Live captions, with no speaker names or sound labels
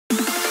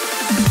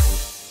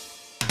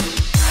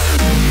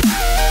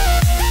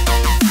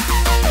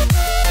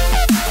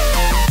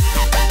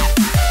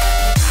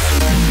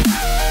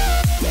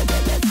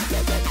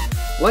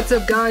What's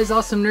up guys,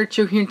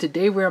 AwesomeNerdZeo here, and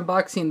today we're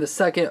unboxing the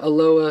second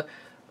Alola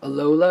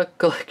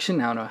Collection,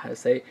 I don't know how to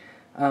say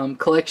it,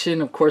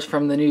 collection, of course,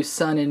 from the new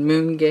Sun and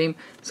Moon game.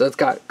 So it's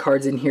got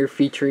cards in here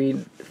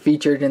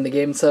featured in the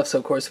game and stuff. So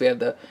of course we have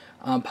the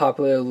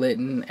Popplio,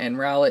 Litten, and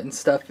Rowlet and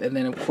stuff, and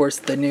then of course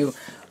the new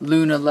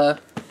Lunala.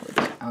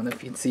 I don't know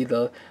if you can see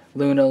the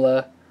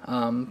Lunala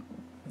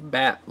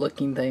bat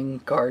looking thing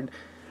card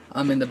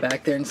in the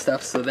back there and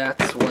stuff. So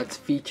that's what's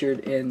featured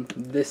in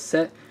this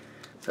set.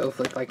 So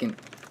hopefully if I can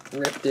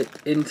rip it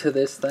into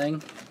this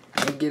thing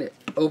and get it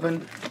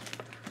open.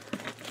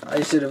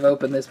 I should have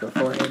opened this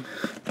beforehand.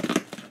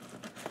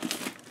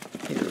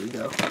 Here we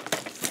go.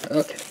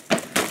 Okay.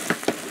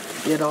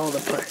 Get all the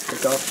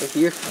plastic off of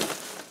here.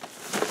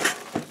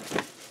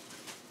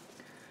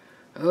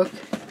 Okay.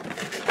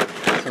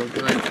 So we'll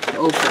go ahead and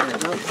open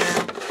it up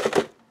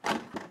now.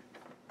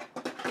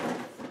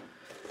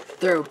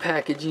 Throw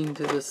packaging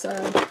to the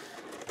side.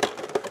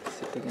 Let's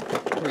see if we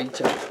can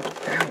reach up.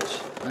 Ouch.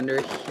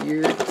 Under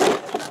here.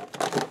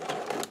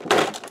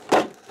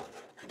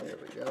 There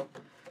we go.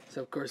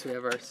 So of course we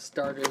have our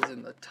starters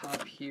in the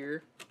top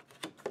here.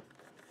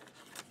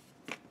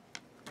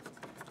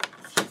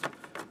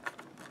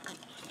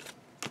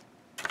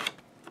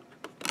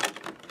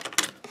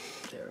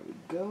 There we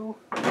go.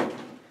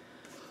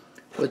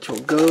 Which we'll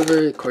go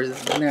over. Of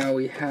course now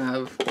we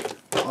have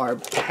our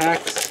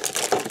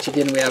packs, which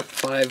again we have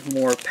 5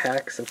 more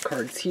packs of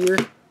cards here.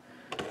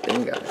 Then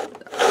we got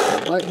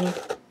our button,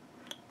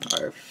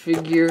 our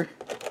figure,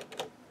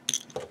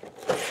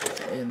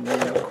 and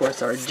then of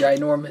course our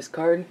ginormous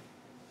card.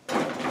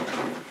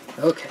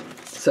 Okay,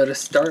 so to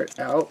start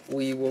out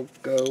we will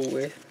go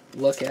with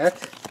look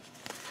at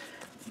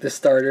the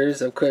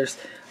starters, of course.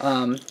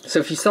 So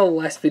if you saw the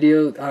last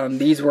video,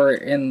 these were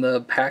in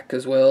the pack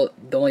as well.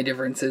 The only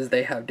difference is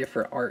they have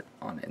different art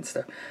on it and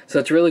stuff. So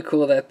it's really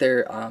cool that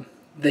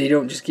they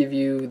don't just give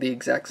you the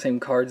exact same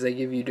cards, they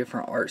give you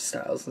different art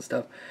styles and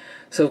stuff.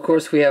 So of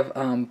course we have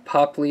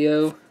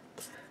Popplio,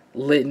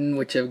 Litten,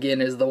 which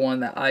again is the one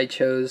that I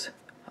chose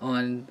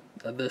on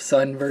the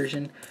Sun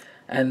version,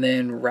 and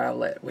then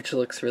Rowlet, which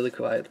looks really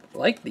cool. I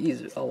like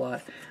these a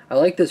lot. I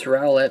like this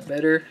Rowlet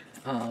better.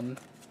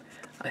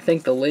 I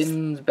think the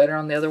Litten's better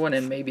on the other one,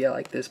 and maybe I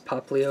like this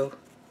Popplio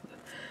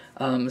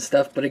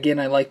stuff. But again,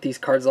 I like these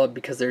cards a lot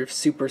because they're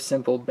super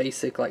simple,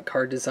 basic like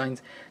card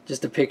designs.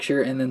 Just a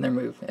picture and then their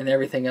move, and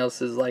everything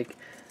else is like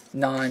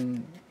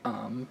doesn't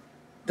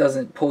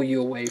pull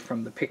you away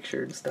from the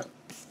picture and stuff.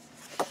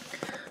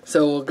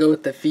 So we'll go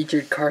with the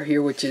featured card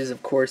here, which is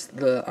of course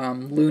the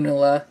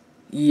Lunala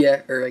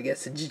EX, or I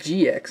guess it's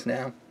GX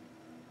now.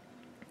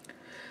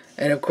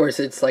 And of course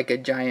it's like a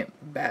giant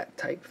bat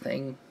type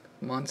thing,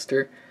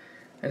 monster.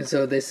 And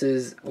so this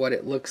is what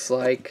it looks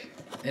like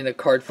in a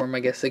card form, I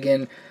guess.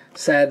 Again,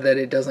 sad that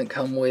it doesn't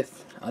come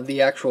with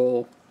the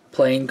actual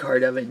playing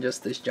card of it,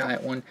 just this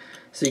giant one.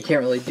 So you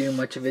can't really do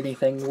much of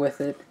anything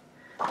with it.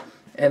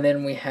 And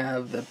then we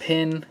have the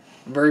pin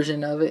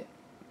version of it.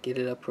 Get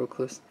it up real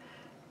close.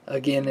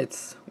 Again,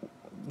 it's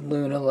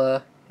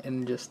Lunala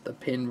and just the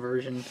pin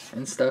version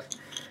and stuff.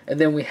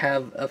 And then we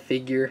have a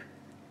figure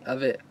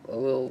of it, a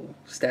little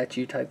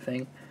statue type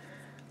thing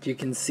that you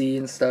can see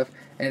and stuff.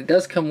 And it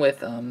does come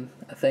with a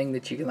thing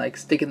that you can like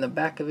stick in the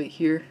back of it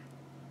here.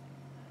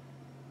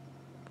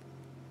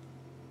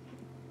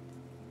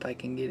 If I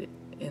can get it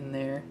in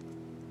there,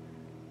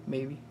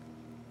 maybe.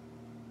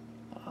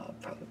 I'll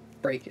probably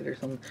break it or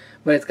something.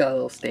 But it's got a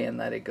little stand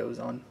that it goes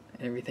on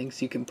and everything,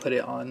 so you can put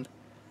it on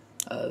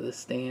the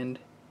stand,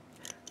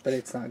 but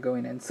it's not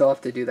going in, so I'll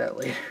have to do that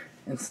later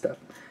and stuff.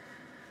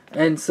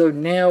 And so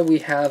now we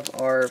have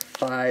our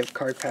 5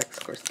 card packs.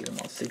 Of course, get them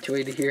all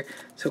situated here.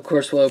 So of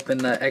course we'll open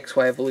the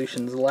XY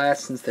Evolutions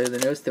last, since they're the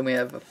newest. Then we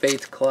have a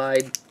Fates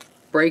Collide,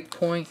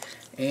 Breakpoint,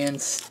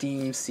 and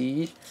Steam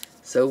Siege.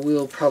 So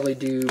we'll probably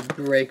do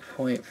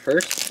Breakpoint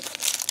first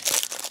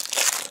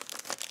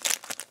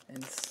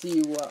and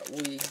see what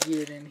we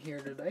get in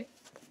here today.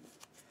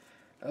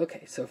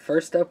 Okay, so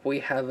first up we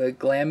have a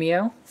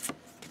Glameow,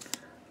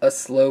 a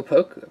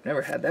Slowpoke, I've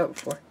never had that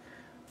before,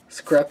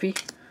 Scruffy,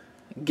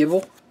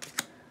 Gibble,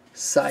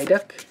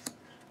 Psyduck,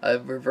 a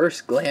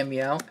Reverse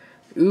Glameow,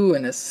 ooh,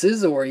 and a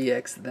Scizor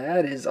EX.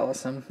 That is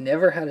awesome.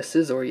 Never had a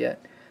Scizor yet,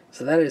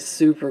 so that is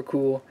super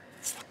cool,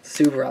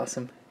 super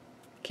awesome.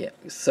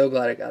 So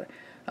glad I got it.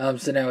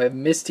 So now we have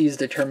Misty's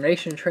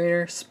Determination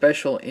Trainer,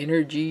 Special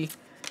Energy,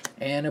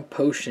 and a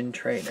Potion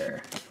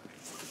Trainer.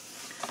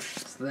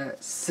 So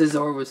that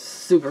Scizor was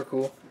super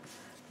cool.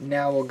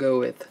 Now we'll go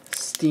with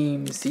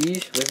Steam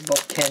Siege with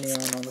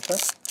Volcanion on the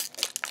front.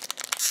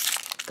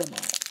 Come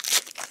on.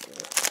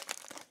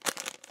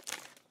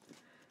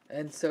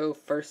 And so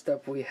first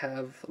up we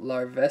have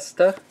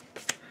Larvesta,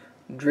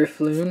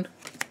 Drifloon,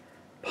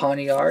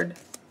 Pawniard,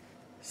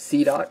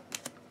 Seedot,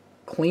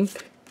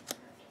 Clink,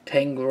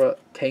 Tangrowth,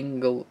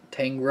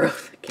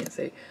 I can't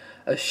say,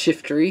 a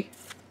Shiftry,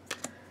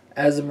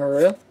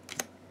 Azumarill,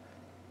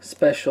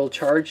 Special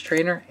Charge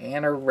Trainer,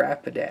 and a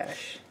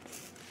Rapidash.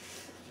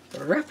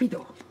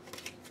 Rapido.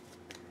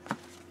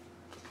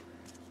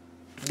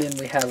 Then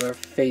we have our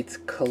Fates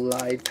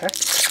Collide pack.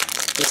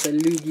 with a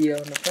Lugia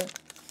on the front.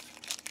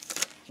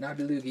 Not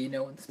a Lugia,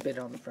 no one spit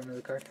on the front of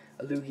the card.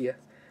 A Lugia.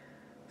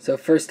 So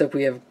first up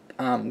we have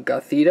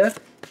Gothita,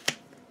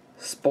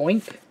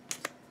 Spoink,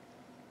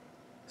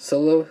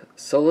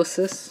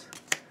 Solosis,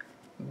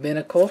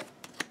 Binacle,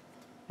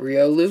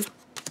 Riolu,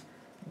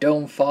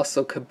 Dome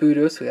Fossil,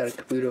 Kabuto. So we got a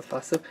Kabuto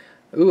Fossil.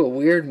 Ooh, a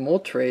weird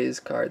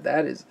Moltres card.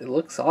 It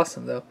looks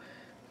awesome though,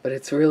 but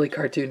it's really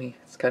cartoony.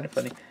 It's kind of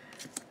funny.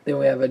 Then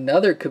we have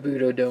another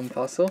Kabuto Dome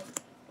Fossil,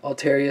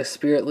 Altaria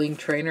Spirit Link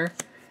Trainer,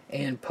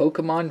 and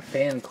Pokemon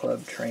Fan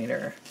Club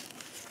Trainer.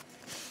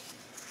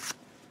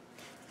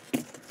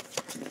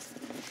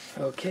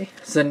 Okay,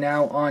 so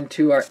now on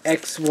to our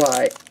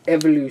XY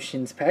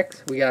Evolutions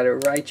packs. We got a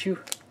Raichu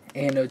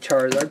and a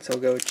Charizard, so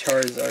we'll go with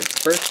Charizard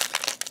first.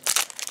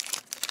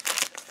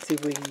 See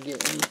if we can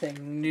get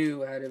anything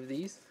new out of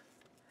these.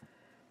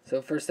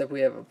 So first up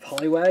we have a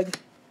Poliwag,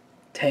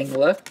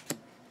 Tangela,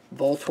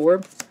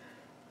 Voltorb,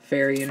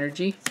 Fairy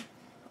Energy,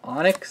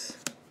 Onix,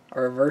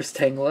 a Reverse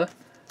Tangela,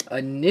 a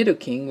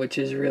Nidoking, which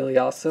is really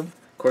awesome,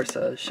 of course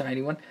a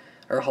shiny one,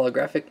 or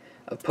holographic,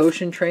 a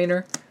Potion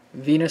Trainer,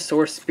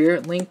 Venusaur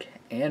Spirit Link,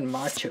 and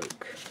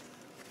Machoke.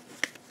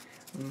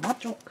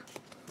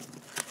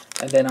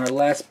 And then our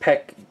last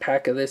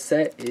pack of this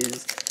set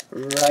is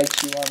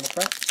Raichu on the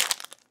front.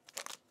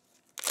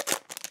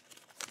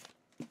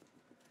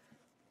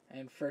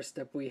 And first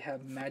up we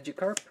have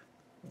Magikarp,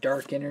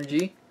 Dark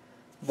Energy,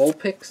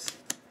 Vulpix,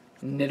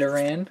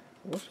 Nidoran,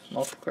 whoops,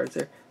 multiple cards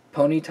there,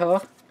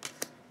 Ponyta,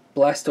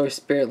 Blastoise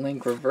Spirit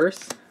Link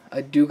Reverse,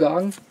 a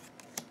Dugong,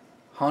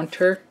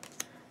 Haunter,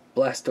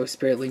 Blastoise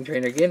Spirit Link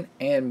Trainer again,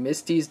 and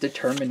Misty's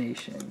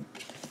Determination.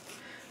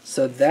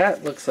 So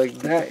that looks like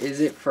that is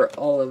it for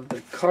all of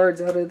the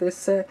cards out of this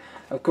set.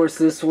 Of course,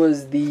 this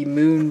was the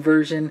Moon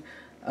version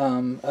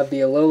of the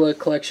Alola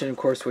Collection, of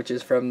course, which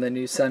is from the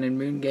new Sun and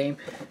Moon game.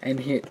 And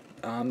here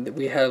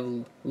we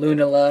have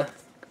Lunala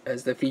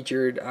as the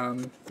featured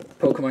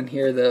Pokemon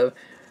here, the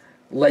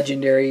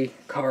legendary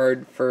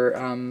card for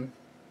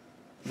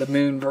the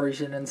Moon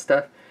version and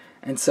stuff.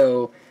 And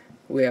so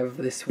we have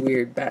this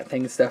weird bat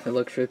thing and stuff. It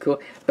looks really cool.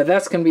 But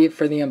that's going to be it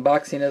for the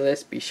unboxing of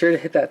this. Be sure to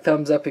hit that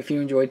thumbs up if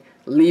you enjoyed.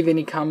 Leave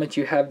any comments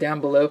you have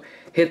down below.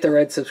 Hit the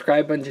red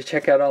subscribe button to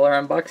check out all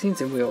our unboxings.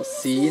 And we'll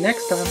see you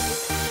next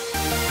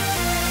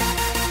time.